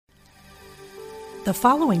The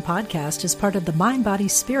following podcast is part of the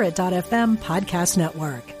MindBodySpirit.fm podcast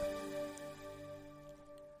network.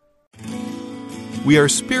 We are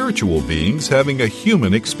spiritual beings having a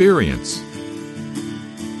human experience.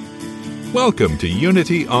 Welcome to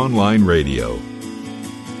Unity Online Radio,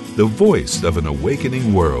 the voice of an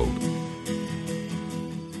awakening world.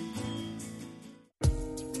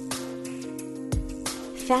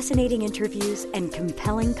 Fascinating interviews and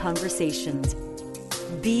compelling conversations.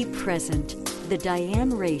 Be present. The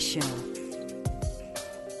Diane Ray Show.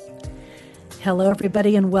 Hello,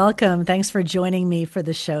 everybody, and welcome. Thanks for joining me for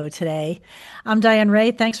the show today. I'm Diane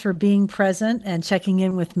Ray. Thanks for being present and checking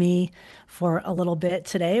in with me for a little bit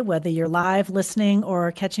today, whether you're live listening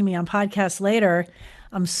or catching me on podcast later.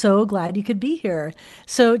 I'm so glad you could be here.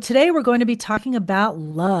 So today we're going to be talking about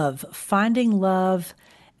love, finding love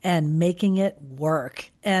and making it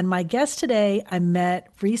work. And my guest today, I met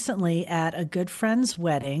recently at a good friend's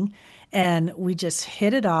wedding, and we just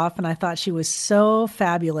hit it off, and I thought she was so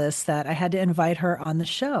fabulous that I had to invite her on the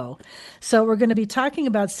show. So we're going to be talking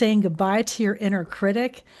about saying goodbye to your inner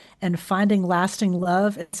critic and finding lasting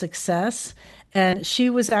love and success. And she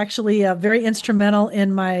was actually very instrumental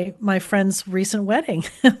in my friend's recent wedding,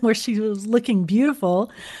 where she was looking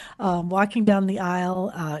beautiful, walking down the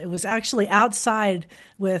aisle. It was actually outside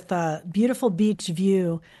with a beautiful beach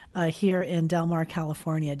view here in Del Mar,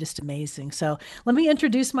 California. Just amazing. So let me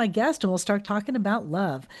introduce my guest and we'll start talking about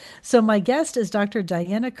love. So my guest is Dr.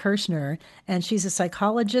 Diana Kirschner, and she's a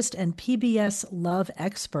psychologist and PBS love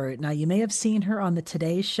expert. Now, you may have seen her on the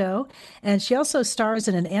Today Show, and she also stars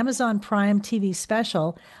in an Amazon Prime TV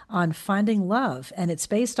special on finding love, and it's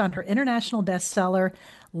based on her international bestseller,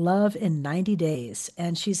 Love in 90 Days.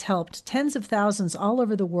 And she's helped tens of thousands all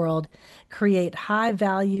over the world create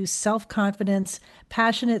high-value self-confidence,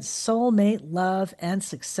 passionate soulmate love, and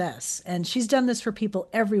success. And she's done this for people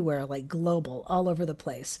everywhere, like global, all over the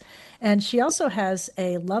place. And she also has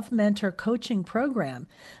a Love Mentor coaching program.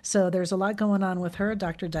 So there's a lot going on with her,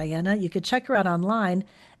 Dr. Diana. You could check her out online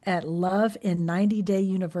at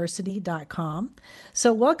lovein90dayuniversity.com.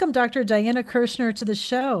 So welcome, Dr. Diana Kirschner, to the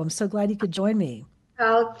show. I'm so glad you could join me.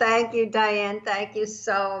 Oh, thank you, Diane. Thank you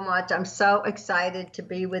so much. I'm so excited to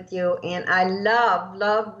be with you. And I love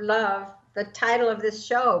the title of this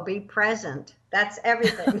show, Be Present. That's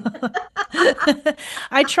everything.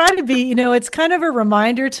 I try to be, it's kind of a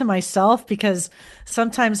reminder to myself, because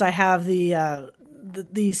sometimes I have the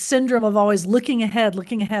syndrome of always looking ahead,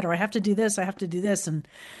 or I have to do this. And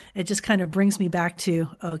it just kind of brings me back to,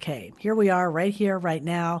 okay, here we are right here, right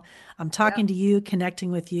now. I'm talking to you,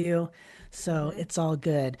 connecting with you. So it's all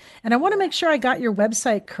good. And I want to make sure I got your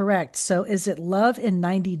website correct. So is it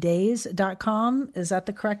lovein90days.com? Is that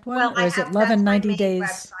the correct one? Well, or is it Love in 90 Days?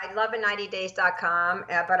 Website, lovein90days.com.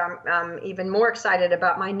 But I'm even more excited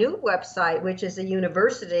about my new website, which is a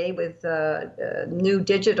university with new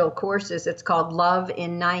digital courses. It's called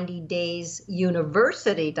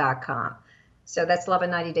lovein90daysuniversity.com. So that's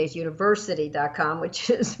lovein90daysuniversity.com, which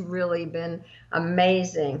has really been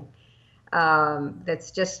amazing.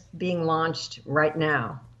 That's just being launched right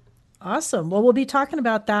now. Awesome. Well, we'll be talking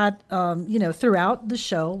about that, throughout the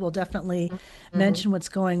show. We'll definitely mention what's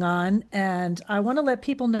going on. And I want to let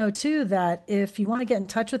people know, too, that if you want to get in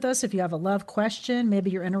touch with us, if you have a love question,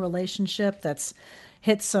 maybe you're in a relationship that's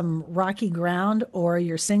hit some rocky ground, or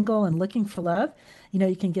you're single and looking for love,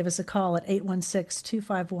 you can give us a call at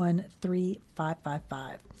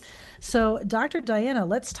 816-251-3555. So, Dr. Diana,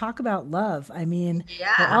 let's talk about love. I mean,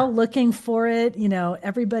 we're all looking for it.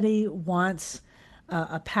 Everybody wants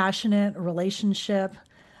a passionate relationship,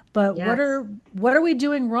 but what are we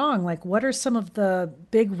doing wrong? Like, what are some of the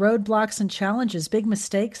big roadblocks and challenges, big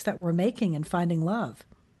mistakes that we're making in finding love?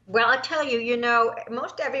 Well, I tell you,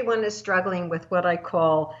 most everyone is struggling with what I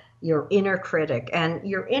call your inner critic. And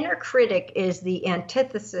your inner critic is the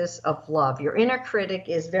antithesis of love. Your inner critic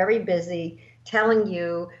is very busy telling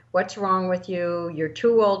you what's wrong with you. You're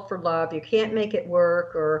too old for love. You can't make it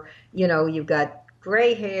work. Or, you've got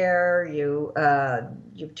gray hair. You've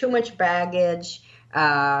too much baggage.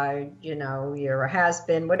 You're a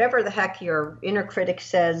has-been. Whatever the heck your inner critic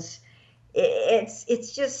says,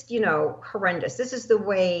 it's just, horrendous. This is the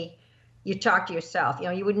way you talk to yourself.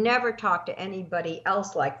 You would never talk to anybody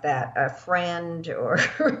else like that, a friend or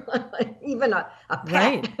even a pet.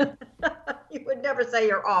 Right. You would never say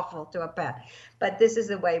you're awful to a pet. But this is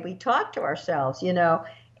the way we talk to ourselves,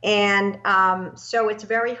 And so it's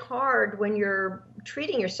very hard when you're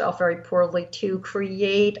treating yourself very poorly to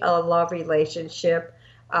create a love relationship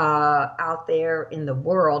out there in the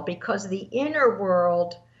world, because the inner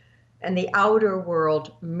world and the outer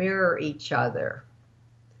world mirror each other.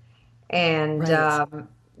 And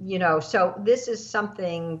So this is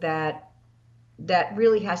something that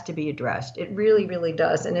really has to be addressed. It really, really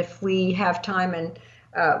does. And if we have time and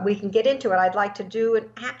we can get into it, I'd like to do an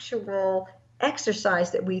actual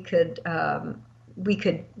exercise that we could do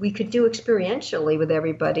experientially with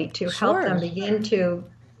everybody to help them begin to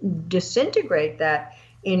disintegrate that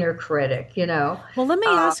inner critic. Well, let me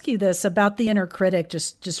ask you this about the inner critic,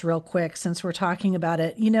 just real quick, since we're talking about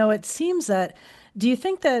it. It seems that, do you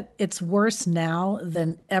think that it's worse now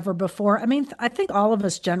than ever before? I mean, I think all of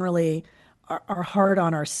us generally are hard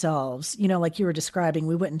on ourselves. Like you were describing,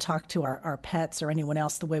 we wouldn't talk to our pets or anyone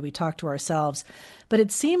else the way we talk to ourselves. But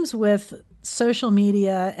it seems with social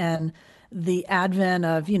media and the advent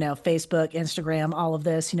of, Facebook, Instagram, all of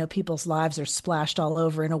this, people's lives are splashed all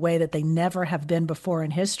over in a way that they never have been before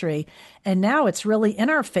in history. And now it's really in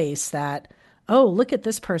our face that, oh, look at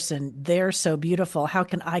this person. They're so beautiful. How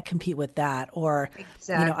can I compete with that? Or,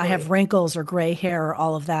 exactly. I have wrinkles or gray hair or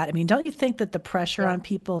all of that. I mean, don't you think that the pressure on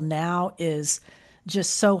people now is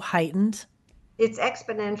just so heightened? It's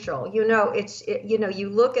exponential. You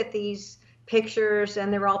look at these pictures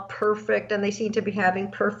and they're all perfect and they seem to be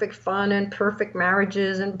having perfect fun and perfect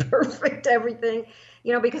marriages and perfect everything,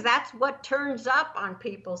 because that's what turns up on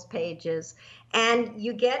people's pages. And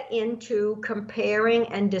you get into comparing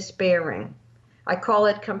and despairing. I call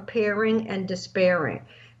it comparing and despairing.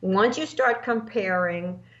 Once you start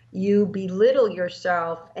comparing, you belittle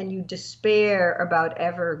yourself and you despair about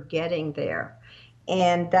ever getting there.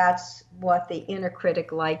 And that's what the inner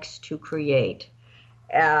critic likes to create.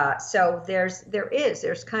 So there's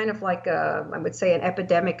kind of like I would say an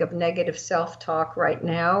epidemic of negative self-talk right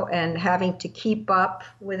now, and having to keep up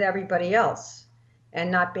with everybody else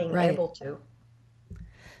and not being able to.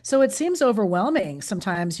 So it seems overwhelming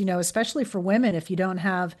sometimes, especially for women. If you don't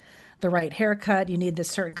have the right haircut, you need this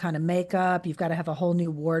certain kind of makeup, you've got to have a whole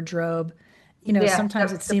new wardrobe.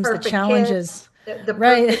 Sometimes it seems the challenges. The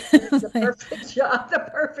right. Perfect, the perfect job, the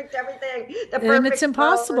perfect everything, the perfect and it's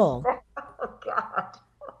impossible. Oh God.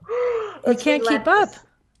 You can't keep up.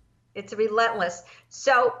 It's relentless.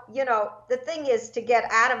 So, the thing is, to get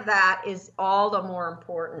out of that is all the more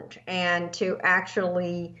important, and to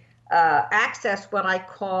actually access what I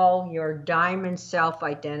call your diamond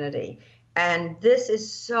self-identity. And this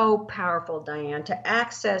is so powerful, Diane, to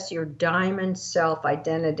access your diamond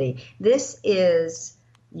self-identity. This is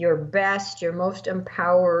your best, your most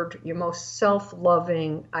empowered, your most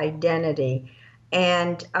self-loving identity.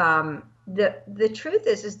 And the truth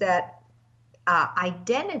is that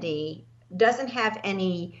identity doesn't have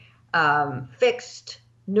any fixed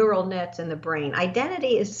neural nets in the brain.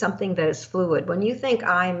 Identity is something that is fluid. When you think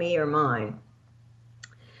I, me, or mine,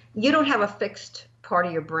 you don't have a fixed part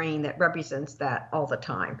of your brain that represents that all the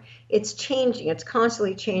time. It's changing. It's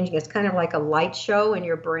constantly changing. It's kind of like a light show in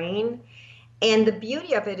your brain. And the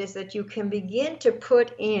beauty of it is that you can begin to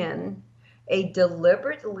put in a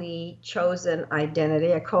deliberately chosen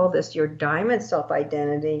identity. I call this your diamond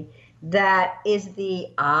self-identity. That is the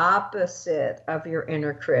opposite of your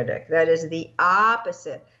inner critic. That is the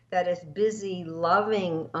opposite. That is busy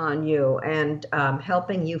loving on you and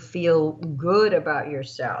helping you feel good about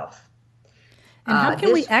yourself. And how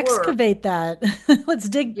can we excavate that? Let's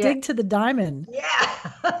dig to the diamond.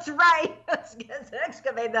 Yeah, that's right. Let's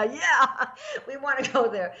excavate that. Yeah, we want to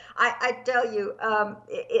go there. I tell you,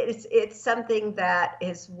 it's something that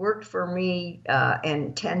has worked for me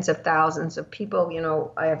and tens of thousands of people.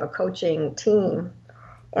 I have a coaching team,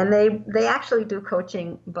 and they actually do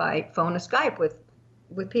coaching by phone or Skype with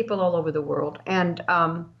people all over the world. And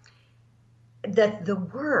the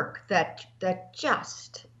work that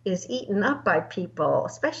just is eaten up by people,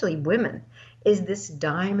 especially women, is this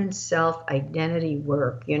diamond self-identity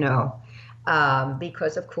work,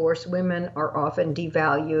 because of course women are often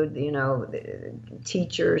devalued,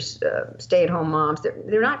 teachers, stay-at-home moms,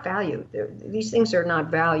 they're not valued. These things are not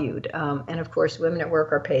valued. And of course women at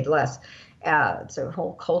work are paid less. It's a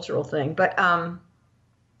whole cultural thing. But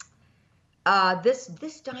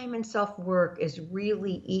this diamond self-work is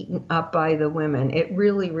really eaten up by the women. It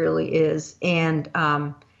really, really is. And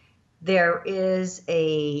there is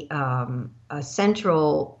a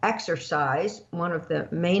central exercise, one of the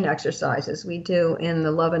main exercises we do in the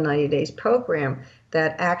Love in 90 Days program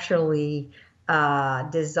that actually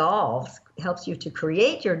helps you to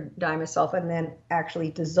create your diamond self and then actually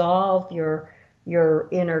dissolve your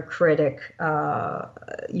inner critic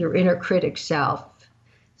self.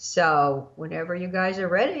 So whenever you guys are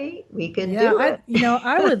ready, we can do it.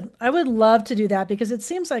 I would love to do that, because it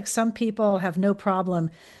seems like some people have no problem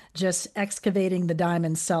just excavating the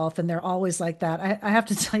diamond self, and they're always like that. I have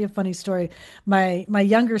to tell you a funny story. My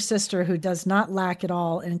younger sister, who does not lack at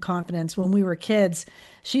all in confidence, when we were kids,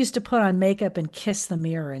 she used to put on makeup and kiss the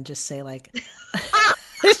mirror and just say like,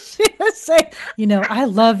 she would say, I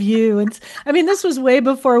love you. And I mean, this was way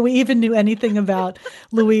before we even knew anything about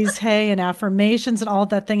Louise Hay and affirmations and all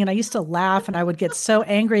that thing. And I used to laugh and I would get so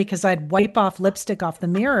angry because I'd wipe off lipstick off the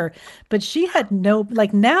mirror. But she had no,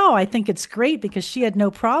 like now I think it's great because she had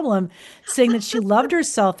no problem saying that she loved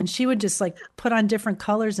herself and she would just like put on different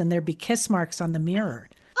colors and there'd be kiss marks on the mirror.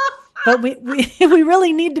 But we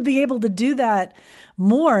really need to be able to do that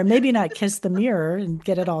more, maybe not kiss the mirror and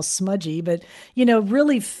get it all smudgy, but,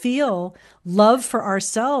 really feel love for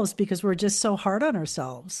ourselves because we're just so hard on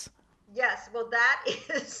ourselves. Yes, well, that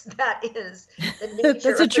is the nature.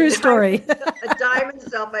 That's a true story. A diamond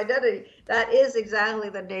self-identity. That is exactly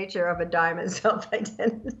the nature of a diamond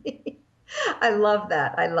self-identity. I love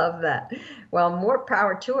that. I love that. Well, more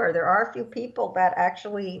power to her. There are a few people that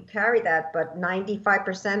actually carry that, but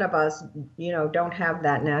 95% of us, don't have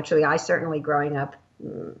that naturally. I certainly, growing up,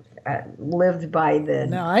 lived by the.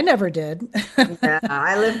 No, I never did. Yeah,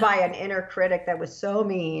 I lived by an inner critic that was so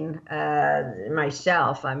mean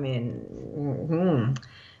myself. I mean,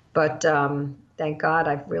 but thank God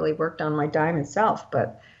I've really worked on my diamond self.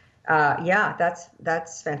 But yeah,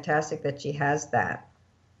 that's fantastic that she has that.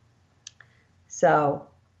 So,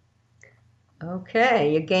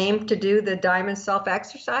 okay, you game to do the diamond self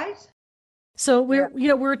exercise? So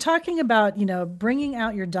we're talking about, bringing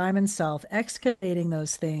out your diamond self, excavating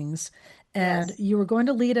those things. And Yes. you were going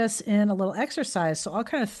to lead us in a little exercise. So I'll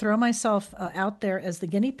kind of throw myself out there as the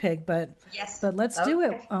guinea pig, but Yes. let's do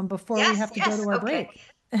it before we Yes, have to go to our okay. break.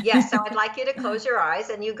 Yes, so I'd like you to close your eyes.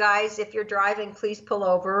 And you guys, if you're driving, please pull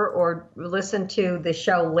over or listen to the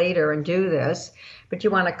show later and do this. But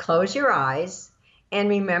you want to close your eyes and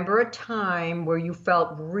remember a time where you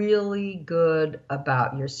felt really good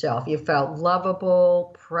about yourself. You felt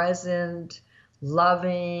lovable, present,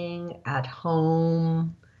 loving, at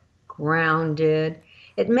home, grounded.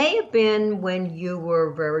 It may have been when you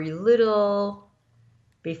were very little,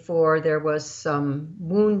 before there was some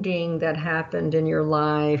wounding that happened in your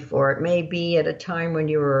life, or it may be at a time when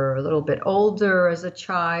you were a little bit older as a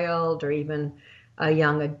child or even a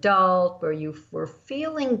young adult, where you were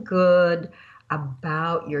feeling good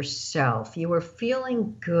about yourself. You were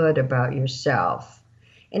feeling good about yourself.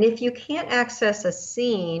 And if you can't access a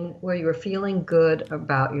scene where you were feeling good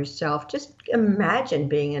about yourself, just imagine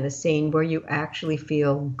being in a scene where you actually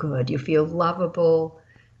feel good. You feel lovable,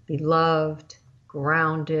 beloved,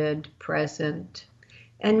 grounded, present,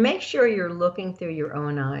 and make sure you're looking through your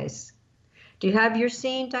own eyes. Do you have your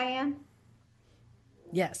scene, Diane?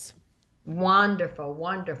 Yes. Wonderful,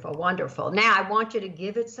 wonderful, wonderful. Now I want you to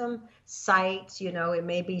give it some sights. It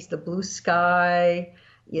may be the blue sky,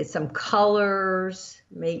 some colors.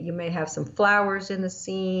 You may have some flowers in the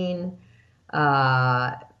scene,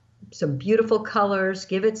 some beautiful colors.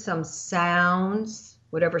 Give it some sounds,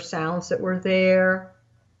 whatever sounds that were there.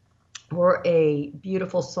 Or a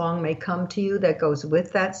beautiful song may come to you that goes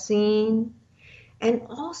with that scene. And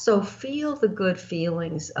also feel the good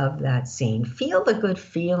feelings of that scene. Feel the good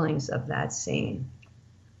feelings of that scene.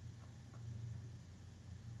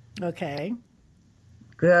 Okay.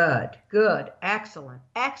 Good, good, excellent,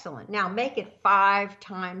 excellent. Now make it 5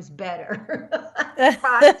 times better.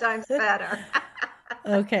 5 times better.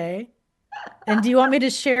 Okay. And do you want me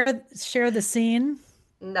to share the scene?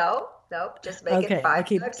 No, just make it 5 I'll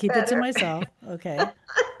keep times it better. to myself. Okay.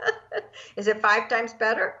 Is it 5 times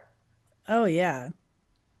better? Oh, yeah.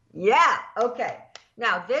 Yeah, okay.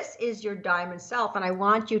 Now, this is your diamond self, and I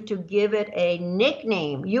want you to give it a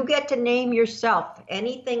nickname. You get to name yourself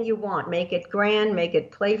anything you want. Make it grand, make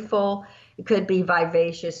it playful. It could be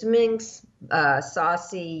Vivacious Minx,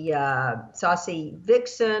 Saucy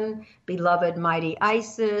Vixen, Beloved Mighty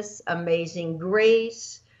Isis, Amazing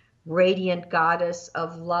Grace, Radiant Goddess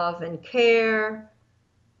of Love and Care.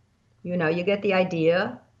 You get the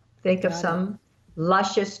idea. Think of some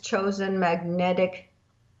luscious, chosen, magnetic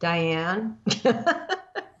Diane. All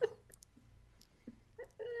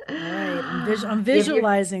right. I'm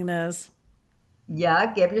visualizing this.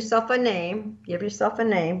 Yeah, give yourself a name. Give yourself a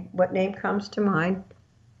name. What name comes to mind?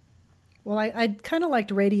 Well, I kind of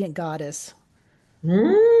liked Radiant Goddess.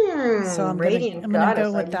 So I'm Radiant gonna Goddess.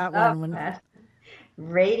 go with I that love one. that.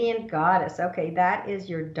 Radiant Goddess. Okay, that is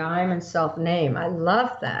your diamond self name. I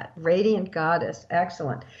love that. Radiant Goddess.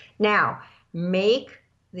 Excellent. Now, make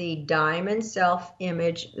the diamond self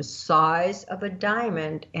image the size of a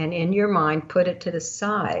diamond, and in your mind, put it to the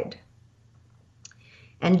side.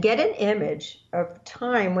 And get an image of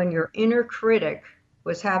time when your inner critic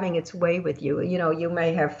was having its way with you. You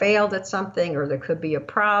may have failed at something, or there could be a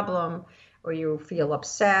problem, or you feel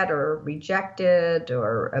upset or rejected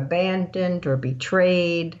or abandoned or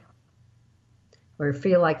betrayed, or you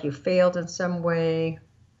feel like you failed in some way.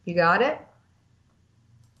 You got it?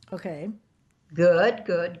 Okay. Good,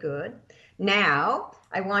 good, good. Now,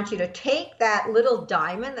 I want you to take that little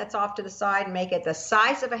diamond that's off to the side and make it the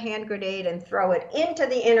size of a hand grenade and throw it into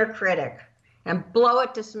the inner critic and blow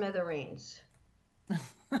it to smithereens.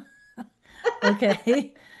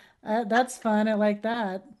 Okay. That's fun. I like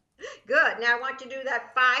that. Good. Now I want you to do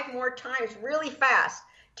that 5 more times really fast.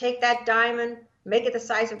 Take that diamond, make it the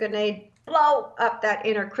size of a grenade, blow up that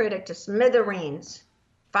inner critic to smithereens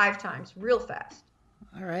 5 times, real fast.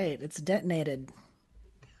 All right. It's detonated.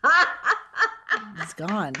 It's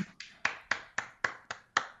gone.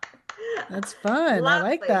 That's fun. Lovely. I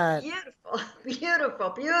like that. Beautiful, beautiful,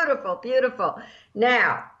 beautiful, beautiful.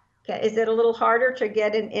 Now, okay, is it a little harder to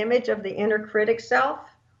get an image of the inner critic self?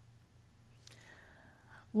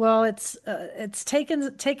 Well, it's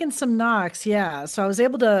taken some knocks, yeah. So I was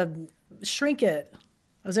able to shrink it.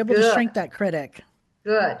 I was able to Good. shrink that critic.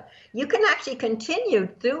 Good. You can actually continue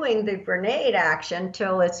doing the grenade action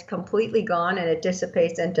till it's completely gone and it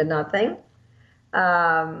dissipates into nothing.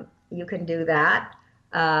 You can do that.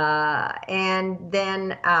 And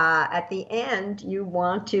then at the end, you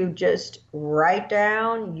want to just write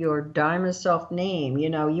down your diamond self name. You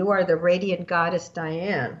know, you are the radiant goddess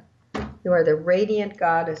Diane. You are the radiant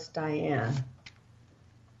goddess Diane.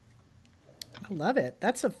 I love it.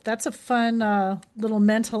 That's a fun little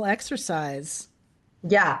mental exercise.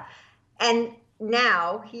 Yeah. And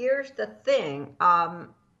now here's the thing.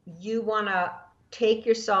 You want to take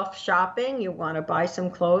yourself shopping. You want to buy some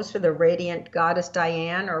clothes for the radiant goddess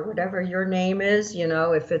Diane or whatever your name is. You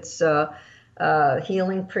know, if it's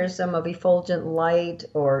Healing Prism of Effulgent Light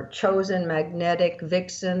or Chosen Magnetic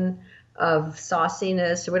Vixen of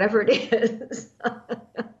Sauciness, or whatever it is.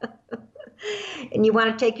 And you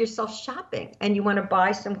want to take yourself shopping and you want to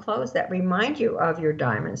buy some clothes that remind you of your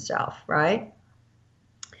diamond self, right?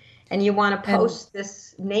 And you want to post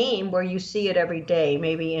this name where you see it every day,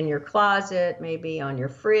 maybe in your closet, maybe on your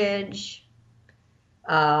fridge,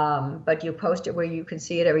 but you post it where you can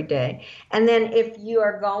see it every day. And then if you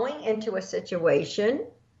are going into a situation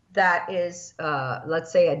that is,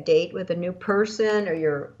 let's say, a date with a new person, or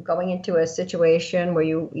you're going into a situation where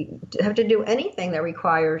you have to do anything that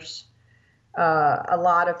requires a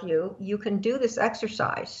lot of you, you can do this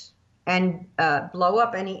exercise and blow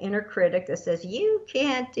up any inner critic that says you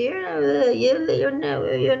can't, you're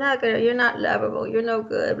not lovable, you're no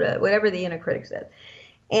good, whatever the inner critic says,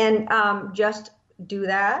 and just do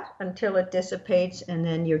that until it dissipates, and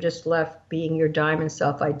then you're just left being your diamond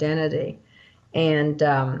self identity. And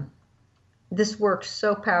this works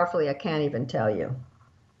so powerfully, I can't even tell you.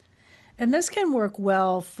 And this can work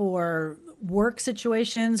well for work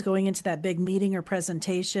situations, going into that big meeting or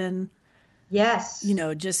presentation. Yes. You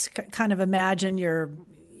know, just kind of imagine you're,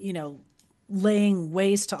 laying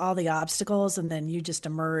waste to all the obstacles, and then you just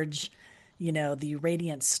emerge, the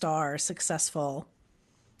radiant star, successful,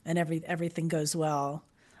 and everything goes well.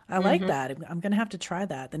 I like that. I'm going to have to try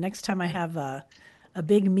that the next time I have a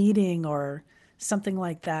big meeting or something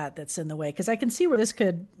like that that's in the way, because I can see where this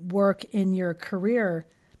could work in your career,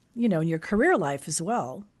 in your career life as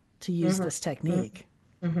well, to use this technique.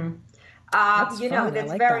 That's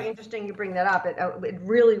very interesting you bring that up. It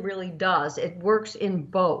really, really does. It works in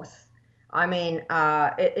both. I mean,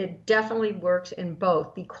 it definitely works in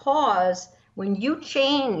both, because when you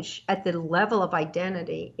change at the level of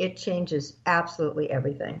identity, it changes absolutely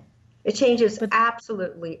everything. It changes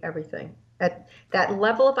absolutely everything. At that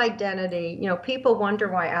level of identity, people wonder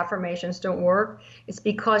why affirmations don't work. It's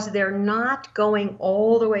because they're not going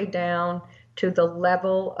all the way down to the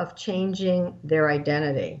level of changing their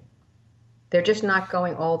identity. They're just not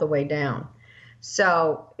going all the way down.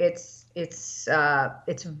 So it's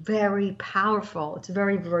very powerful. It's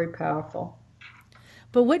very, very powerful.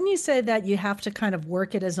 But wouldn't you say that you have to kind of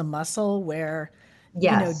work it as a muscle where,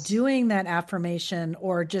 yes, doing that affirmation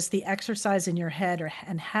or just the exercise in your head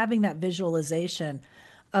and having that visualization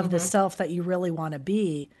of the self that you really want to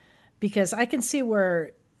be? Because I can see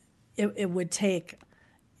where it would take,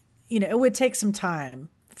 it would take some time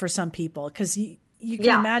for some people, because you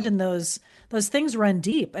can imagine those things run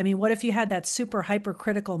deep. I mean, what if you had that super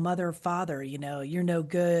hypercritical mother or father, you're no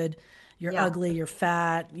good, you're ugly, you're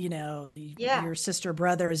fat, your sister or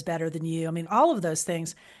brother is better than you. I mean, all of those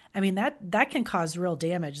things. I mean, that can cause real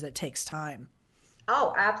damage that takes time.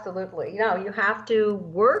 Oh, absolutely. You have to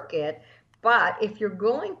work it. But if you're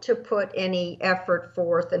going to put any effort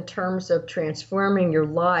forth in terms of transforming your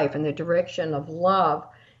life in the direction of love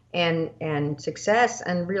and success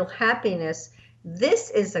and real happiness, This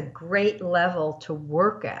is a great level to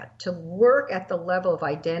work at. To work at the level of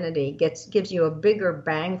identity gives you a bigger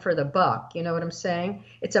bang for the buck. You know what I'm saying?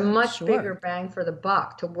 It's a much bigger Sure. bang for the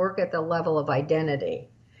buck to work at the level of identity.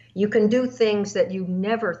 You can do things that you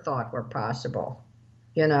never thought were possible.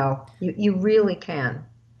 You really can.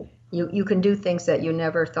 You can do things that you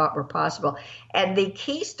never thought were possible. And the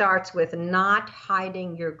key starts with not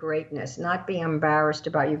hiding your greatness, not being embarrassed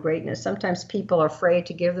about your greatness. Sometimes people are afraid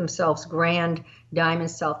to give themselves grand diamond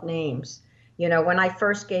self names. When I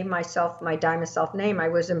first gave myself my diamond self name, I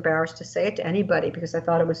was embarrassed to say it to anybody because I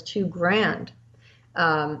thought it was too grand.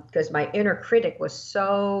 Because my inner critic was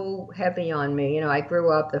so heavy on me. I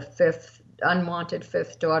grew up the unwanted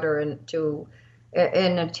fifth daughter into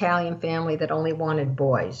an Italian family that only wanted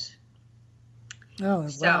boys. Oh,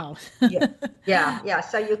 So, wow. yeah.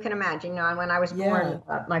 So you can imagine, when I was born,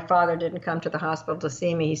 my father didn't come to the hospital to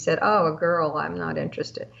see me. He said, "Oh, a girl, I'm not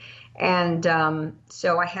interested." And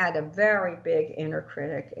so I had a very big inner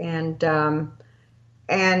critic,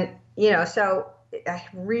 so I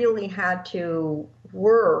really had to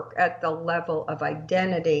work at the level of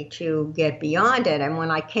identity to get beyond it. And when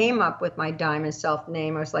I came up with my diamond self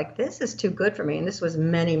name, I was like, "This is too good for me." And this was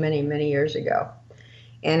many, many, many years ago.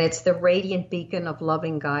 And it's the radiant beacon of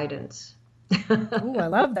loving guidance. Oh, I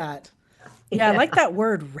love that. Yeah, I like that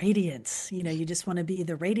word radiance. You just want to be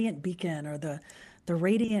the radiant beacon or the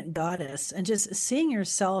radiant goddess and just seeing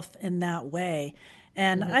yourself in that way.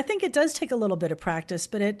 And Mhm. I think it does take a little bit of practice,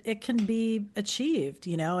 but it can be achieved,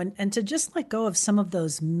 and to just let go of some of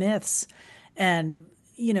those myths and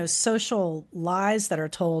social lies that are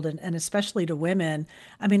told, and especially to women.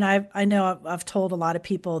 I mean, I know I've told a lot of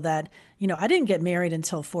people that, I didn't get married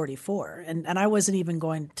until 44, and I wasn't even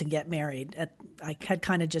going to get married. I had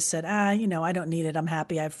kind of just said, I don't need it. I'm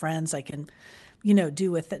happy. I have friends. I can,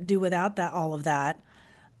 do without that, all of that.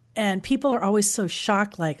 And people are always so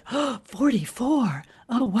shocked, like, oh, 44.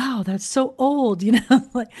 Oh, wow, that's so old,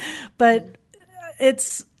 like, but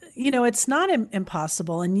it's, it's not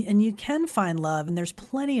impossible, and you can find love, and there's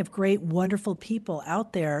plenty of great, wonderful people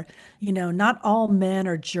out there. Not all men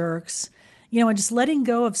are jerks, and just letting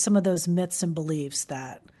go of some of those myths and beliefs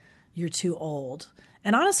that you're too old.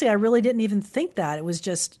 And honestly, I really didn't even think that. It was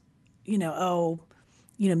just, oh,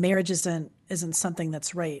 marriage isn't something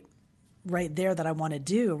that's right there that I want to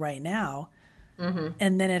do right now. Mhm.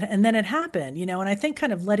 And then it happened, and I think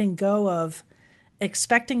kind of letting go of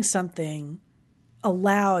expecting something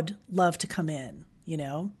allowed love to come in.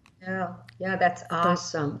 Yeah, that's So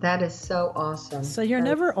awesome. That is so awesome. so you're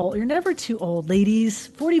never old. You're never too old, ladies.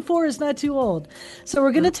 44 is not too old. So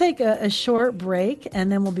we're going to take a short break,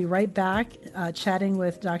 and then we'll be right back chatting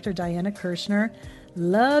with Dr. Diana Kirshner.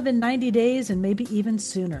 Love in 90 days and maybe even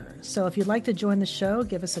sooner. So if you'd like to join the show,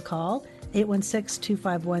 give us a call,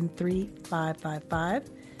 816-251-3555.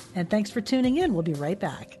 And thanks for tuning in. We'll be right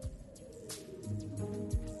back.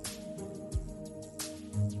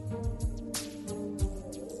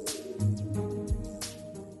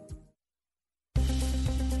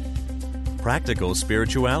 Practical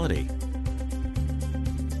spirituality.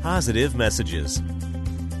 Positive messages.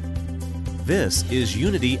 This is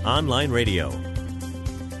Unity Online Radio,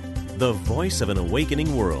 the voice of an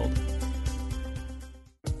awakening world.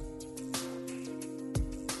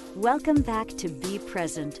 Welcome back to Be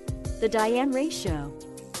Present, the Diane Ray Show.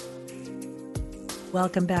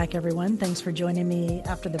 Welcome back, everyone. Thanks for joining me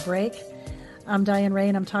after the break. I'm Diane Ray,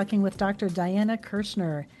 and I'm talking with Dr. Diana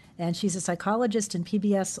Kirshner, and she's a psychologist and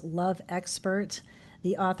PBS love expert,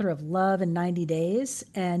 the author of Love in 90 Days.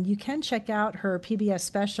 And you can check out her PBS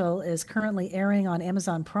special is currently airing on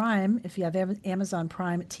Amazon Prime. If you have Amazon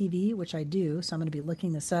Prime TV, which I do, so I'm going to be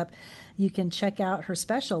looking this up, you can check out her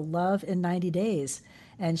special, Love in 90 Days.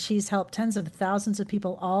 And she's helped tens of thousands of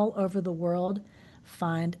people all over the world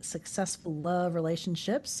find successful love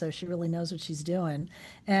relationships. So she really knows what she's doing.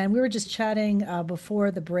 And we were just chatting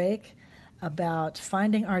before the break about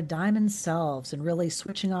finding our diamond selves and really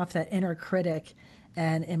switching off that inner critic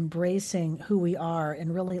and embracing who we are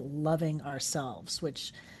and really loving ourselves,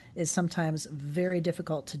 which is sometimes very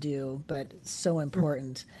difficult to do, but so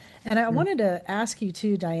important. And I wanted to ask you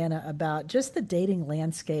too, Diana, about just the dating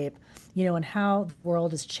landscape, and how the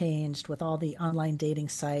world has changed with all the online dating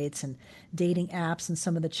sites and dating apps and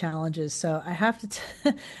some of the challenges. So I have to,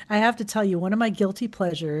 I have to tell you, one of my guilty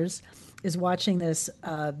pleasures is watching this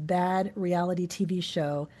bad reality TV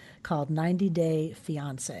show called 90 Day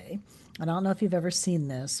Fiancé. I don't know if you've ever seen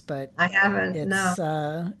this, but I haven't.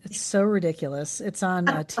 it's so ridiculous. It's on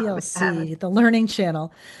I TLC, haven't. the Learning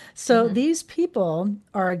Channel. So Mhm. these people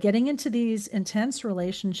are getting into these intense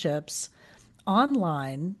relationships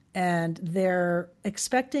online, and they're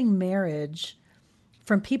expecting marriage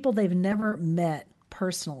from people they've never met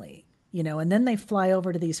personally, and then they fly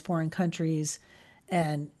over to these foreign countries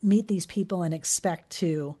and meet these people and expect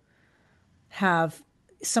to have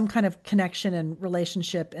some kind of connection and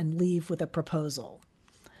relationship and leave with a proposal.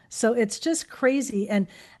 So it's just crazy. And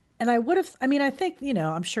I think,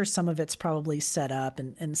 I'm sure some of it's probably set up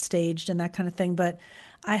and staged and that kind of thing. But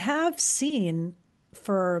I have seen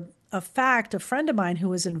for a fact, a friend of mine who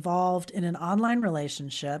was involved in an online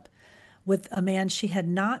relationship with a man she had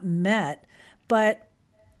not met, but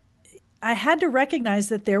I had to recognize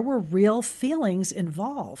that there were real feelings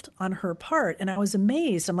involved on her part. And I was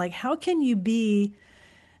amazed. I'm like, how can you be,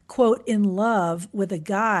 quote, in love with a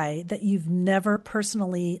guy that you've never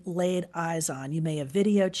personally laid eyes on? You may have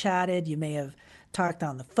video chatted, you may have talked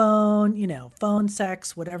on the phone, phone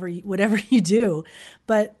sex, whatever you do.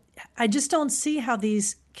 But I just don't see how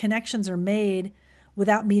these connections are made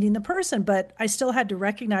without meeting the person. But I still had to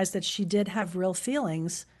recognize that she did have real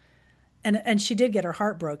feelings. And she did get her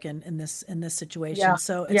heart broken in this situation. Yeah.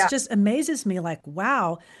 So it just amazes me, like,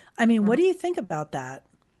 wow. I mean, what do you think about that?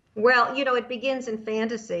 Well, it begins in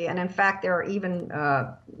fantasy, and in fact, there are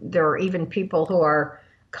even people who are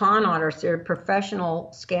con artists. They're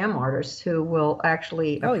professional scam artists who will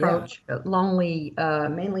actually approach lonely,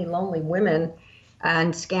 mainly lonely women,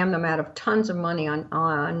 and scam them out of tons of money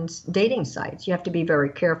on dating sites. You have to be very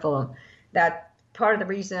careful. That part of the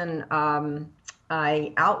reason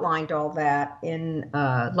I outlined all that in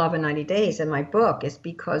Love in 90 Days in my book is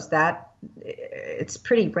because it's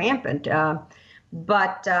pretty rampant.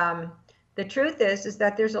 But the truth is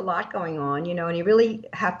that there's a lot going on, and you really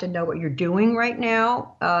have to know what you're doing right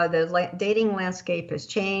now. The dating landscape has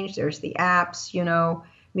changed. There's the apps,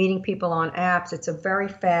 meeting people on apps. It's a very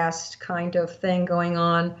fast kind of thing going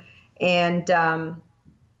on. And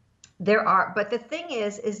but the thing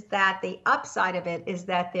is that the upside of it is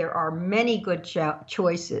that there are many good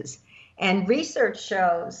choices. And research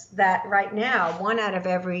shows that right now, 1 out of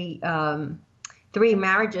every 3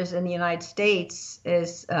 marriages in the United States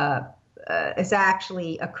is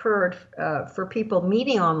actually occurred for people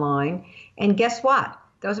meeting online. And guess what?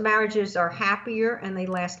 Those marriages are happier and they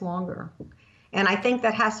last longer. And I think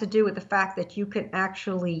that has to do with the fact that you can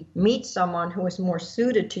actually meet someone who is more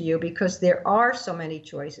suited to you, because there are so many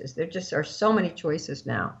choices. There just are so many choices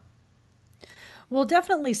now. We'll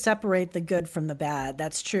definitely separate the good from the bad.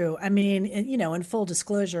 That's true. I mean, in full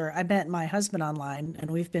disclosure, I met my husband online and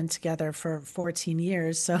we've been together for 14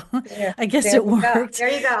 years. So I guess it worked. There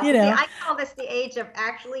you go. See, I call this the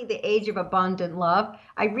age of abundant love.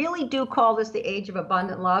 I really do call this the age of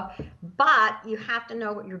abundant love, but you have to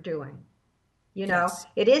know what you're doing. Yes.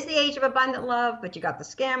 It is the age of abundant love, but you got the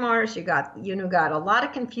scam artists, you got a lot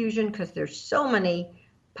of confusion because there's so many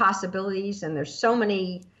possibilities and there's so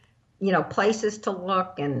many places to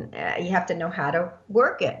look, and you have to know how to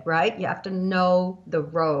work it, right? You have to know the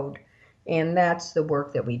road, and that's the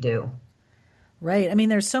work that we do. Right. I mean,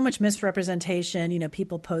 there's so much misrepresentation,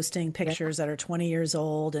 people posting pictures that are 20 years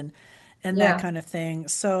old and that kind of thing.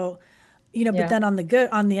 So, but then on the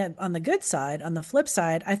good side, on the flip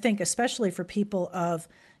side, I think especially for people of,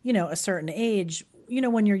 a certain age,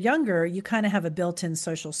 when you're younger, you kind of have a built-in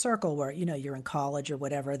social circle where, you're in college or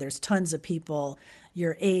whatever. There's tons of people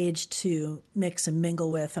your age to mix and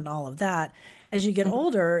mingle with and all of that. As you get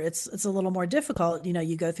older, it's a little more difficult.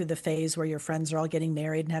 You go through the phase where your friends are all getting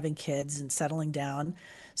married and having kids and settling down.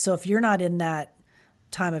 So if you're not in that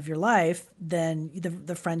time of your life, then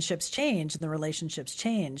the friendships change and the relationships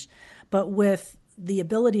change. But with the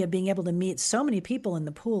ability of being able to meet so many people, in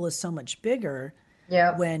the pool is so much bigger.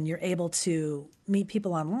 Yeah. When you're able to meet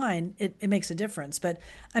people online, it makes a difference. But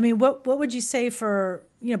I mean, what would you say for,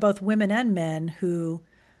 both women and men who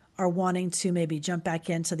are wanting to maybe jump back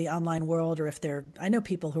into the online world, or if I know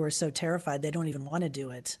people who are so terrified they don't even want to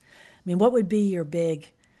do it. I mean, what would be your big,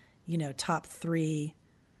 top 3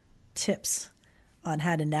 tips on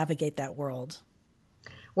how to navigate that world?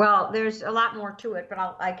 Well, there's a lot more to it,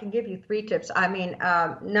 but I can give you 3 tips. I mean,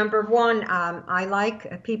 number 1, I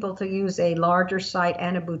like people to use a larger site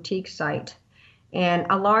and a boutique site. And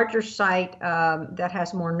a larger site that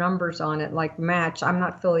has more numbers on it, like Match. I'm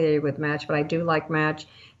not affiliated with Match, but I do like Match.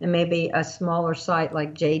 And maybe a smaller site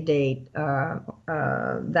like JDate,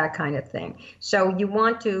 that kind of thing. So you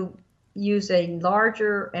want to use a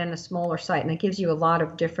larger and a smaller site, and it gives you a lot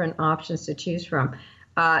of different options to choose from.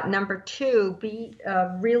 Number 2, be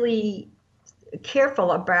really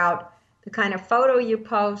careful about the kind of photo you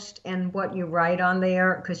post and what you write on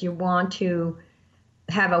there, because you want to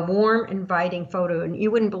have a warm, inviting photo. And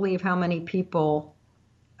you wouldn't believe how many people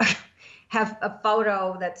have a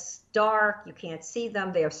photo that's dark. You can't see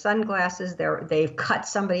them. They have sunglasses. They've cut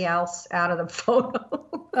somebody else out of the photo.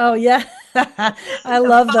 Oh yeah, I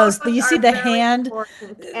love those. You see the hand,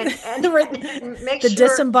 and make the sure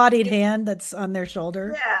disembodied hand that's on their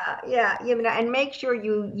shoulder. Yeah. And make sure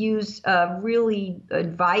you use really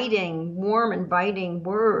warm, inviting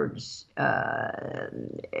words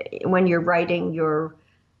when you're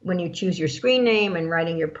when you choose your screen name and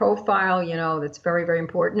writing your profile. That's very, very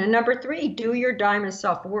important. And number 3, do your diamond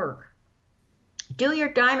self work. Do your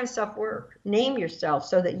diamond self work. Name yourself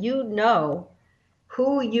so that you know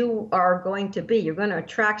who you are going to be. You're going to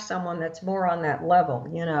attract someone that's more on that level.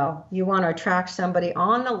 You want to attract somebody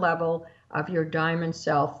on the level of your diamond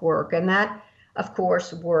self work. And that, of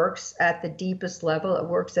course, works at the deepest level. It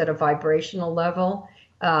works at a vibrational level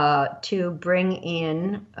to bring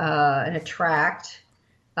in and attract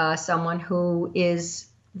someone who is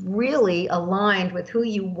really aligned with who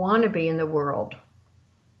you want to be in the world.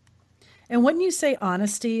 And wouldn't you say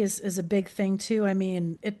honesty is a big thing too? I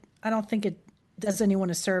mean, I don't think it does anyone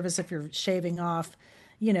a service if you're shaving off,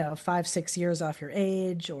 5-6 years off your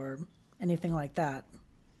age or anything like that.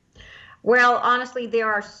 Well, honestly, there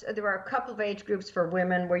are a couple of age groups for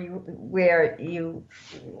women where you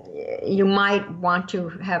might want to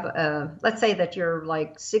have let's say that you're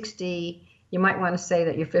like 60. You might want to say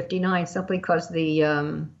that you're 59, simply because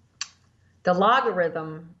the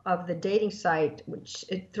logarithm of the dating site, which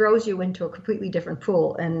it throws you into a completely different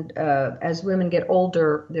pool. And as women get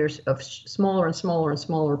older, there's a smaller and smaller and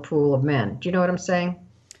smaller pool of men. Do you know what I'm saying?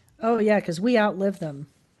 Oh yeah, because we outlive them.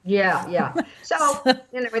 Yeah. So that's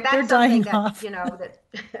they're something dying off.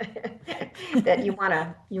 that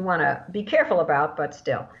you wanna be careful about, but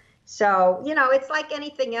still. So it's like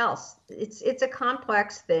anything else. It's a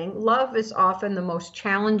complex thing. Love is often the most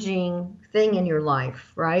challenging thing in your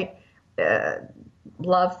life, right?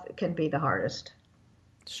 Love can be the hardest.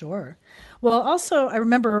 Sure. Well, also, I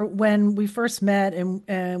remember when we first met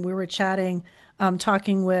and we were chatting,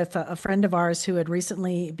 talking with a friend of ours who had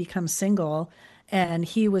recently become single, and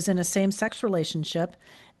he was in a same-sex relationship.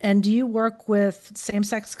 And do you work with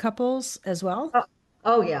same-sex couples as well?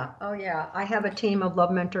 Oh yeah. I have a team of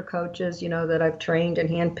love mentor coaches, that I've trained and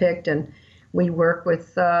handpicked, and we work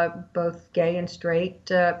with both gay and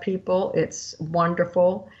straight people. It's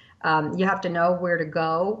wonderful. You have to know where to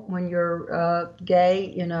go when you're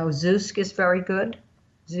gay. Zoosk is very good.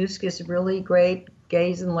 Zoosk is really great,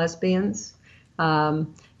 gays and lesbians.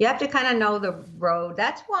 You have to kind of know the road.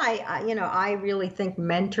 That's why, I really think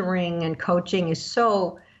mentoring and coaching is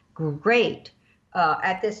so great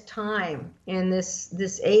at this time in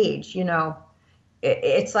this age.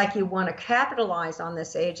 It's like you want to capitalize on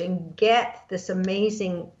this age and get this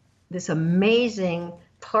amazing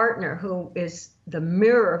partner who is the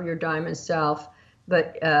mirror of your diamond self,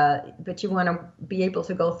 but you want to be able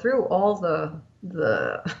to go through all the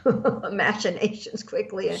machinations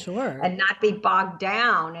quickly and not be bogged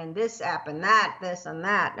down in this app and that, this and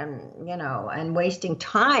that, and wasting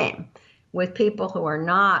time with people who are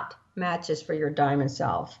not matches for your diamond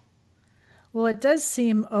self. Well, it does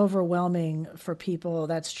seem overwhelming for people.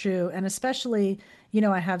 That's true. And especially,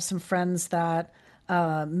 I have some friends that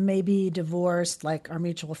may be divorced, like our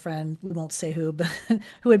mutual friend, we won't say who, but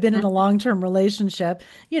who had been in a long-term relationship,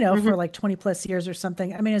 for like 20 plus years or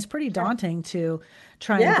something. I mean, it's pretty daunting to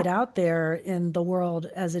try and get out there in the world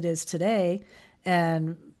as it is today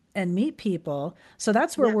and meet people. So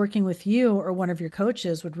that's where working with you or one of your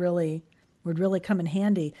coaches would really come in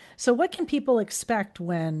handy. So what can people expect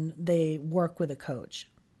when they work with a coach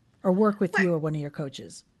or work with you or one of your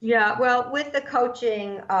coaches? Yeah, well, with the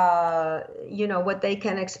coaching, what they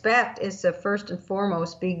can expect is to first and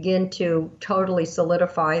foremost begin to totally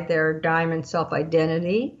solidify their diamond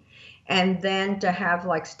self-identity, and then to have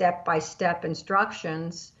like step-by-step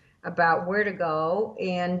instructions about where to go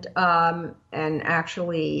and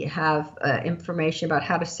actually have information about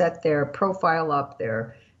how to set their profile up,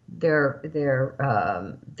 their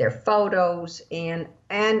photos and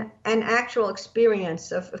actual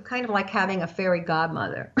experience of kind of like having a fairy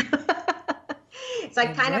godmother. It's like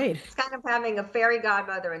it's kind of having a fairy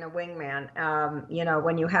godmother and a wingman.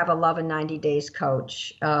 When you have a Love in 90 Days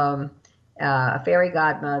coach, a fairy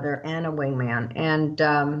godmother and a wingman,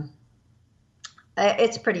 and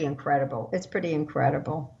it's pretty incredible.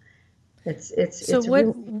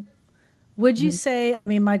 Would you say, I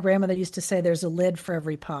mean, my grandmother used to say there's a lid for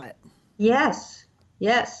every pot. Yes.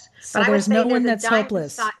 So but there's no one that's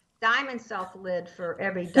hopeless. Diamond self lid for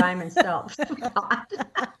every diamond self pot.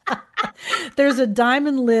 There's a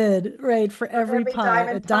diamond lid, right, for every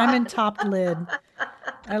pot, a diamond topped lid.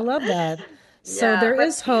 I love that. So there but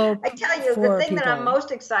is hope I tell you, the for thing that I'm people.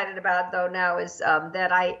 most excited about though now is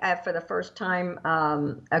that I have for the first time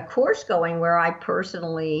a course going where I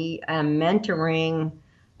personally am mentoring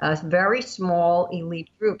a very small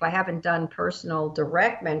elite group. I haven't done personal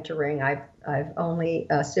direct mentoring. I've only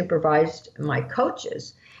supervised my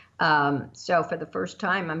coaches. So for the first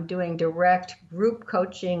time, I'm doing direct group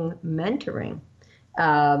coaching mentoring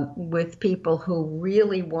with people who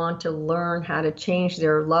really want to learn how to change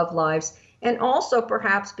their love lives and also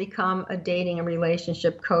perhaps become a dating and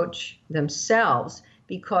relationship coach themselves,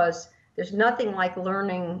 because there's nothing like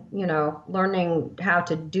learning how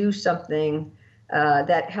to do something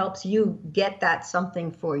that helps you get that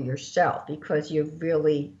something for yourself because you've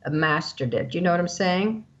really mastered it. Do you know what I'm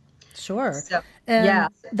saying? Sure. So, yeah.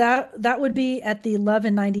 And that would be at the Love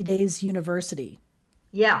in 90 Days University.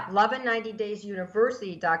 Yeah,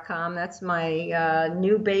 lovein90daysuniversity.com. That's my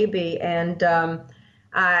new baby, and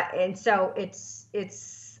so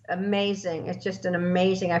it's amazing. It's just an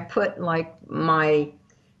amazing. I put like my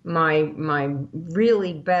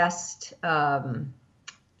really best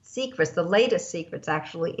secrets, the latest secrets,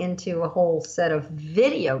 actually, into a whole set of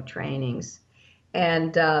video trainings,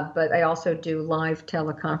 and but I also do live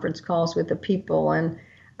teleconference calls with the people, and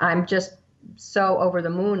I'm just so over the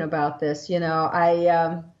moon about this.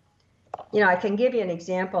 I can give you an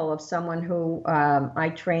example of someone who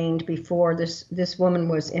I trained before. This woman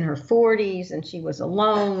was in her 40s and she was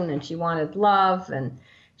alone and she wanted love and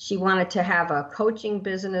she wanted to have a coaching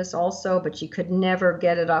business also, but she could never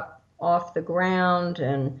get it up off the ground.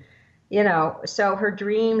 And, so her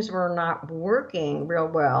dreams were not working real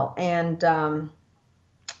well. And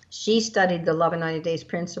she studied the Love in 90 Days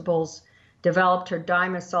principles, developed her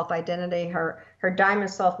diamond self-identity. Her diamond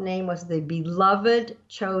self-name was the Beloved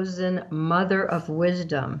Chosen Mother of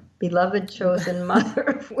Wisdom. Beloved Chosen Mother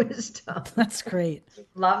of Wisdom. That's great.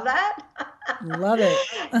 Love that? Love it.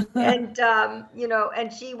 And,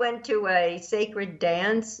 and she went to a sacred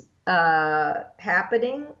dance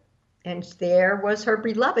happening, and there was her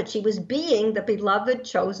beloved. She was being the beloved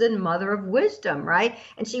chosen mother of wisdom, right?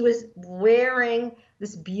 And she was wearing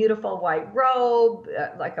this beautiful white robe,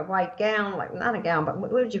 like a white gown, like not a gown, but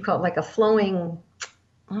what would you call it? Like a flowing,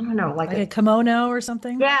 I don't know, like a kimono or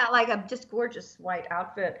something? Yeah, like a just gorgeous white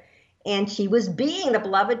outfit. And she was being the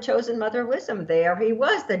beloved chosen mother of wisdom. There he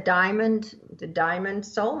was, the diamond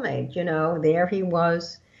soulmate, there he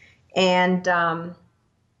was. And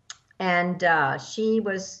she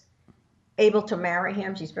was able to marry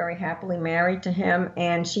him. She's very happily married to him.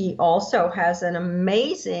 And she also has an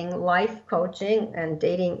amazing life coaching and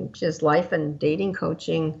dating, just life and dating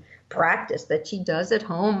coaching practice that she does at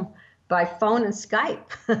home by phone and Skype.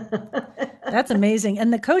 That's amazing.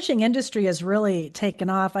 And the coaching industry has really taken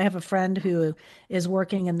off. I have a friend who is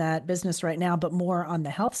working in that business right now, but more on the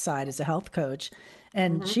health side as a health coach.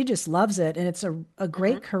 And she just loves it. And it's a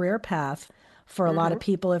great career path for a lot of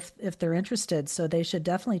people if they're interested. So they should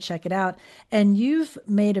definitely check it out. And you've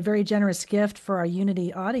made a very generous gift for our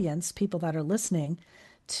Unity audience, people that are listening,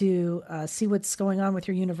 to see what's going on with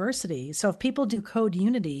your university. So if people do code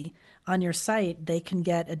Unity on your site, they can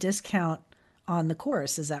get a discount on the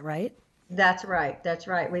course. Is that right? That's right. That's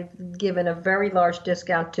right. We've given a very large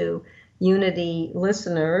discount to Unity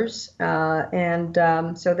listeners. And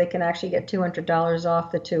so they can actually get $200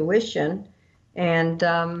 off the tuition. And,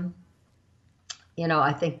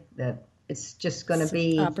 I think that it's just going to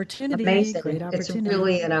be amazing. Great opportunity. It's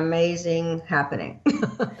really an amazing happening.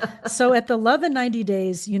 So at the Love in 90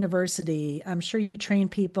 Days University, I'm sure you train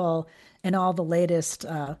people in all the latest,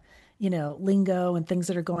 lingo and things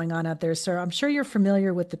that are going on out there. So I'm sure you're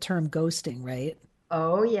familiar with the term ghosting, right?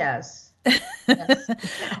 Oh, yes.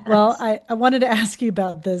 Well, I wanted to ask you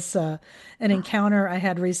about this, an encounter I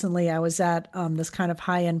had recently. I was at this kind of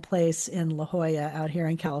high-end place in La Jolla out here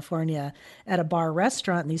in California at a bar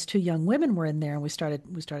restaurant, and these two young women were in there, and we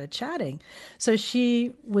started chatting. So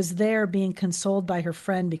she was there being consoled by her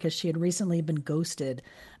friend because she had recently been ghosted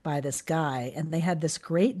by this guy, and they had this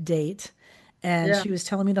great date. And she was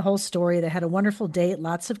telling me the whole story. They had a wonderful date,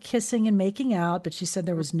 lots of kissing and making out, but she said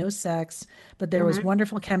there was no sex, but there was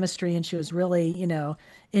wonderful chemistry, and she was really,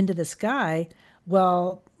 into this guy.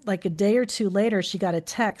 Well, like a day or two later, she got a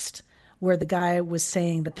text where the guy was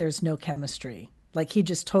saying that there's no chemistry. Like he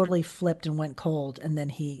just totally flipped and went cold, and then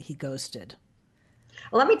he ghosted.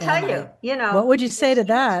 Well, let me tell you, what would you say to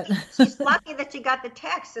that? She's lucky that she got the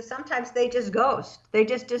text. So sometimes they just ghost. They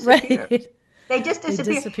just disappear. Right. They just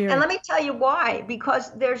disappear. And let me tell you why,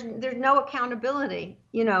 because there's no accountability.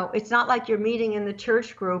 It's not like you're meeting in the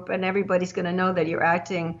church group and everybody's going to know that you're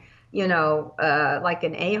acting like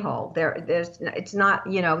an a-hole. It's not,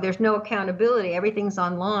 there's no accountability. Everything's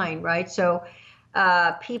online, right? So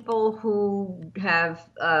people who have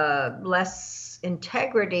less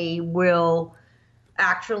integrity will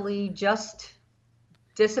actually just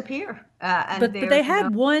disappear. But they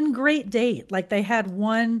had one great date. Like they had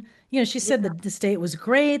one, she said that this date was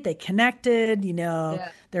great. They connected,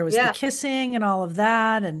 there was the kissing and all of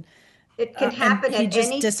that. And it can happen he at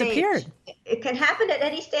just any disappeared. stage. It can happen at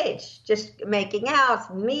any stage. Just making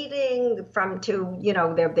out, meeting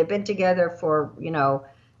they've been together for,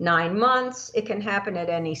 9 months. It can happen at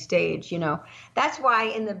any stage, That's why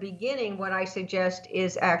in the beginning, what I suggest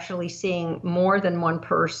is actually seeing more than one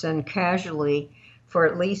person casually for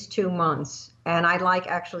at least 2 months. And I like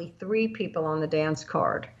actually 3 people on the dance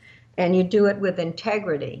card. And you do it with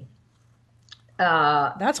integrity.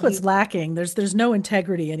 That's what's lacking. There's no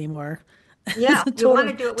integrity anymore. Yeah, you want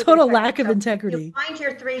to do it with total lack of integrity. You find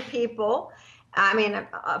your 3 people. I mean,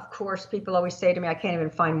 of course, people always say to me, I can't even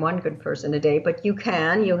find one good person a day, but you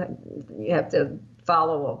can. You have to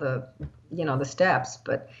follow all the steps,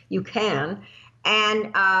 but you can.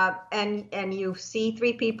 And you see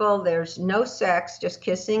 3 people. There's no sex, just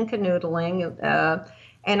kissing, canoodling.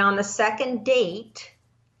 And on the second date,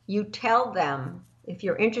 you tell them, if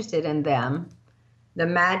you're interested in them, the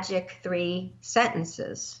magic 3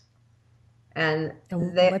 sentences. And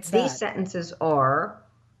these sentences are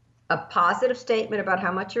a positive statement about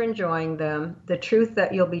how much you're enjoying them, the truth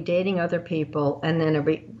that you'll be dating other people, and then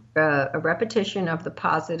a repetition of the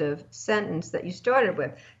positive sentence that you started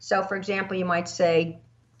with. So, for example, you might say,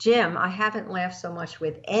 Jim, I haven't laughed so much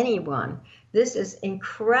with anyone. This is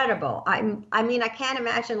incredible. I mean, I can't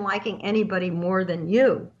imagine liking anybody more than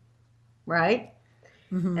you, right?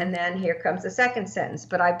 Mm-hmm. And then here comes the second sentence.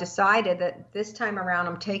 But I've decided that this time around,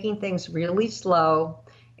 I'm taking things really slow,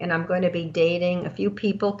 and I'm going to be dating a few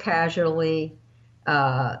people casually,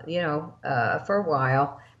 for a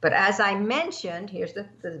while. But as I mentioned, here's the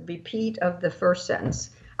repeat of the first sentence.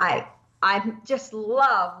 I just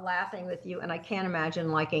love laughing with you, and I can't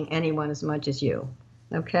imagine liking anyone as much as you.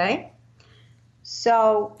 Okay?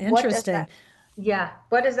 So interesting.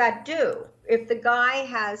 What does that do? If the guy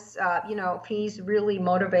has, if he's really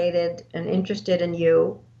motivated and interested in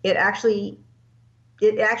you, it actually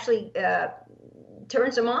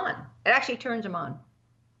turns him on. It actually turns him on.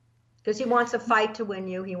 Because he wants a fight to win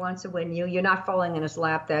you. He wants to win you. You're not falling in his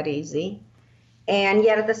lap that easy. And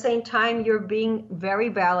yet at the same time, you're being very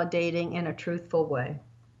validating in a truthful way.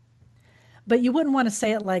 But you wouldn't want to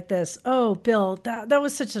say it like this. Oh, Bill, that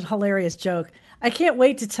was such a hilarious joke. I can't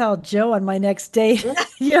wait to tell Joe on my next date.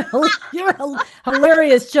 you're a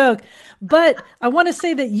hilarious joke. But I want to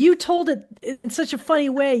say that you told it in such a funny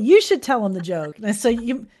way. You should tell him the joke. And so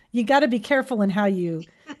you got to be careful in how you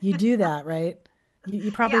do that, right?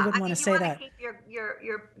 You probably wouldn't want to say that. Keep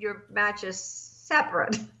your matches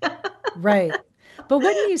separate. Right. But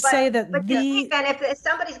wouldn't you say that then if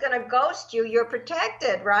somebody's going to ghost you, you're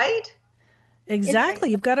protected, right?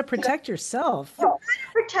 Exactly. You've got to protect yourself. You've got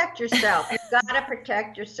to protect yourself. You've got to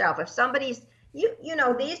protect yourself. If somebody's,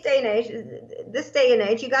 this day and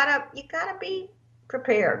age, you gotta be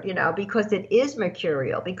prepared, because it is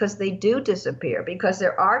mercurial, because they do disappear, because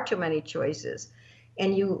there are too many choices.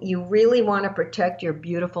 And you really want to protect your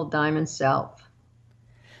beautiful diamond self.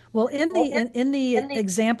 Well, in the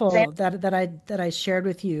example that I shared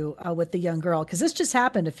with you with the young girl, because this just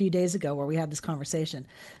happened a few days ago where we had this conversation.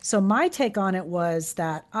 So my take on it was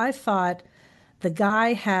that I thought the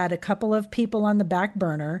guy had a couple of people on the back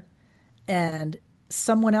burner, and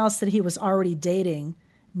someone else that he was already dating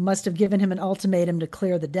must have given him an ultimatum to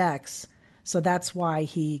clear the decks. So that's why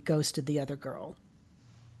he ghosted the other girl.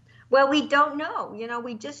 Well, we don't know.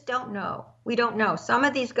 We just don't know. We don't know. Some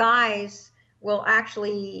of these guys will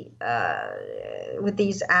actually, with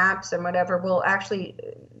these apps and whatever, will actually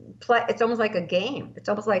play. It's almost like a game. It's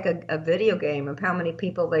almost like a video game of how many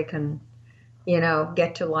people they can,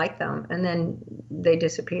 get to like them. And then they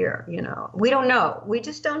disappear, We don't know. We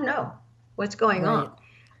just don't know what's going on.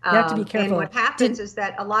 You have to be careful. And what happens is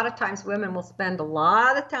that a lot of times women will spend a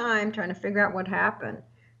lot of time trying to figure out what happened.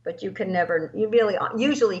 But you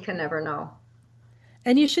usually can never know.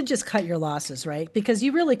 And you should just cut your losses, right? Because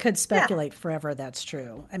you really could speculate forever that's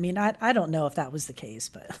true. I mean, I don't know if that was the case,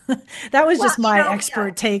 but that was just my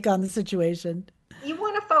expert take on the situation. You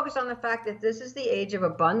want to focus on the fact that this is the age of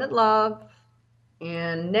abundant love,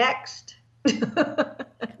 and next.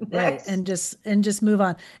 Right, and just move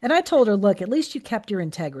on. And I told her, look, at least you kept your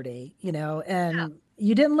integrity, and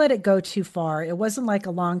you didn't let it go too far. It wasn't like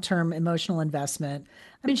a long-term emotional investment.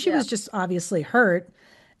 I mean, she was just obviously hurt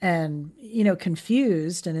and,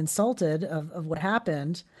 confused and insulted of what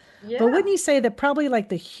happened. Yeah. But wouldn't you say that probably like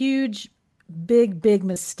the huge, big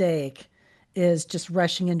mistake is just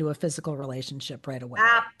rushing into a physical relationship right away?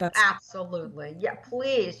 Absolutely. Yeah,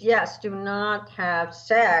 please. Yes, do not have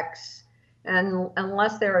sex and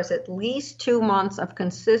unless there is at least 2 months of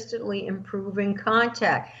consistently improving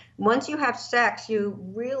contact. Once you have sex, you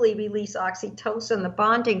really release oxytocin, the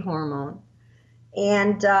bonding hormone.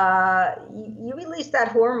 And you release that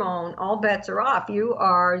hormone, all bets are off. You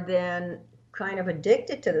are then kind of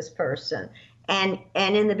addicted to this person. And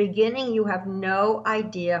in the beginning, you have no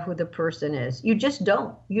idea who the person is. You just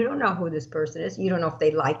don't. You don't know who this person is. You don't know if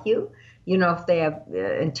they like you. You don't know if they have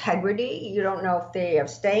integrity. You don't know if they have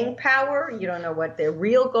staying power. You don't know what their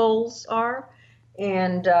real goals are.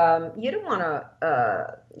 And you don't want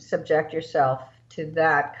to subject yourself to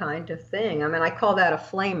that kind of thing. I mean, I call that a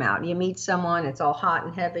flame out. You meet someone, it's all hot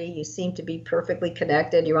and heavy. You seem to be perfectly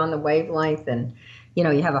connected. You're on the wavelength and, you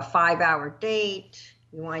have a 5-hour date.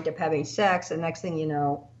 You wind up having sex, and next thing you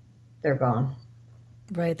know, they're gone.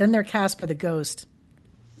 Right. Then they're Casper the ghost.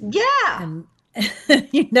 Yeah. And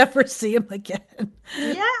you never see him again.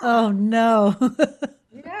 Yeah. Oh, no.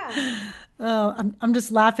 Yeah. Oh, I'm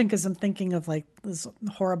just laughing because I'm thinking of like those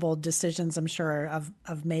horrible decisions I'm sure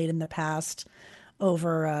I've made in the past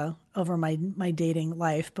over my dating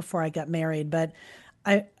life before I got married. But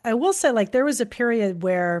I will say, like, there was a period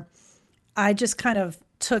where I just kind of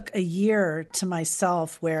took a year to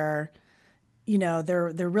myself where,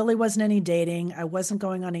 there really wasn't any dating. I wasn't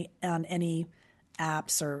going on any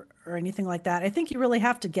apps or anything like that. I think you really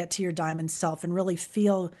have to get to your diamond self and really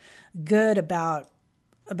feel good about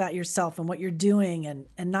yourself and what you're doing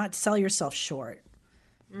and not sell yourself short.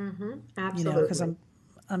 Mm-hmm. Absolutely. Because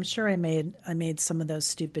I'm sure I made some of those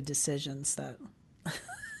stupid decisions that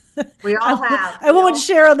we all have. I won't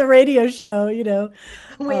share on the radio show,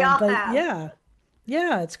 We all have.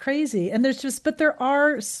 Yeah, it's crazy. And but there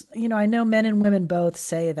are, I know men and women both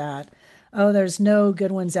say that, oh, there's no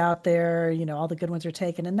good ones out there, all the good ones are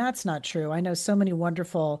taken. And that's not true. I know so many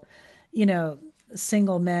wonderful,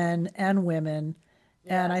 single men and women.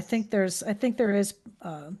 Yes. And I think there is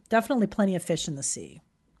definitely plenty of fish in the sea.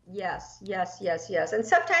 Yes. And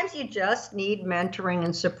sometimes you just need mentoring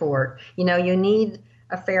and support. You need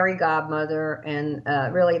a fairy godmother. And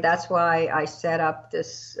really, that's why I set up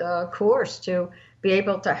this course, to be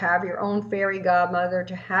able to have your own fairy godmother,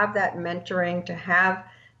 to have that mentoring, to have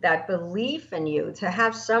that belief in you, to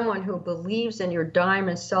have someone who believes in your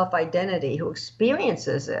diamond self-identity, who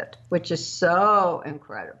experiences it, which is so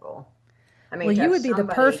incredible. I mean, well, you would be the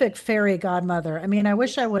perfect fairy godmother. I mean, I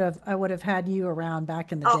wish I would have had you around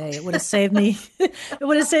back in the day. It would have saved me. It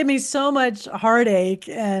would have saved me so much heartache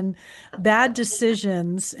and bad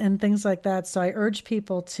decisions and things like that. So I urge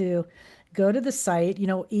people to go to the site,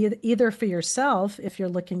 either for yourself if you're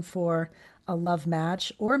looking for a love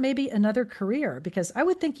match or maybe another career, because I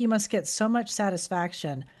would think you must get so much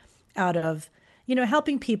satisfaction out of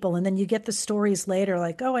helping people. And then you get the stories later,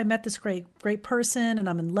 like, oh, I met this great person and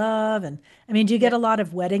I'm in love. And I mean, do you get a lot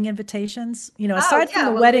of wedding invitations, aside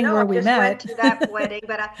from the wedding where we met? Went to that wedding,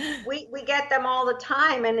 but we get them all the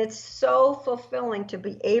time. And it's so fulfilling to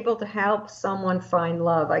be able to help someone find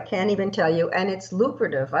love. I can't even tell you. And it's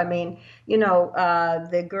lucrative. I mean,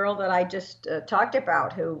 the girl that I just talked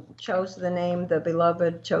about who chose the name, the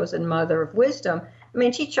beloved chosen mother of wisdom. I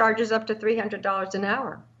mean, she charges up to $300 an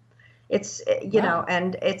hour. It's, wow.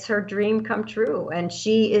 And it's her dream come true. And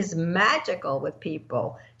she is magical with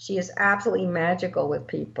people. She is absolutely magical with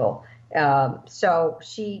people. So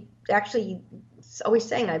she actually is always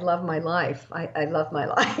saying, I love my life. I love my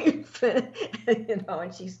life.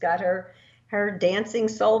 And she's got her dancing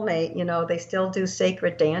soulmate. They still do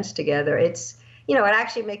sacred dance together. It's, it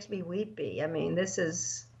actually makes me weepy. I mean, that's so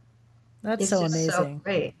amazing. So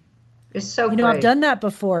great. It's so great. I've done that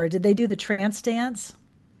before. Did they do the trance dance?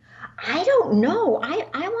 I don't know.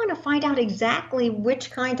 I want to find out exactly which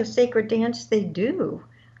kind of sacred dance they do.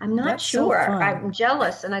 I'm not sure. So I'm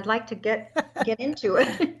jealous, and I'd like to get into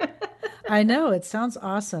it. I know. It sounds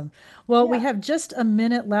awesome. Well, we have just a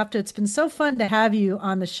minute left. It's been so fun to have you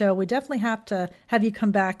on the show. We definitely have to have you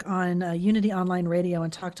come back on Unity Online Radio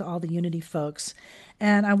and talk to all the Unity folks.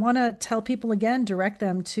 And I want to tell people again, direct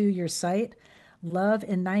them to your site,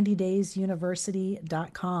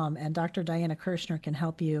 lovin90daysuniversity.com. And Dr. Diana Kirshner can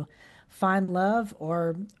help you find love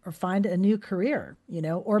or find a new career,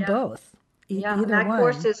 or both. Either that one.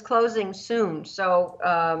 Course is closing soon.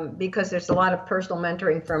 So because there's a lot of personal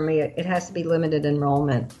mentoring from me, it has to be limited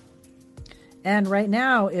enrollment. And right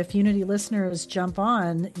now, if Unity listeners jump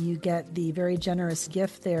on, you get the very generous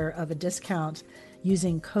gift there of a discount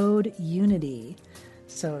using code UNITY.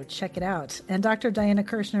 So check it out. And Dr. Diana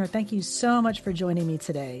Kirshner, thank you so much for joining me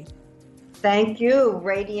today. Thank you,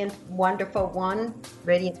 Radiant Wonderful One,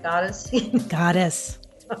 Radiant Goddess. Goddess.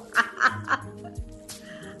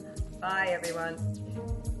 Bye, everyone.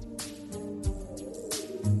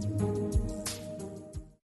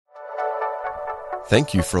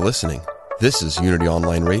 Thank you for listening. This is Unity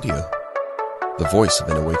Online Radio, the voice of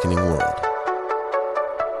an awakening world.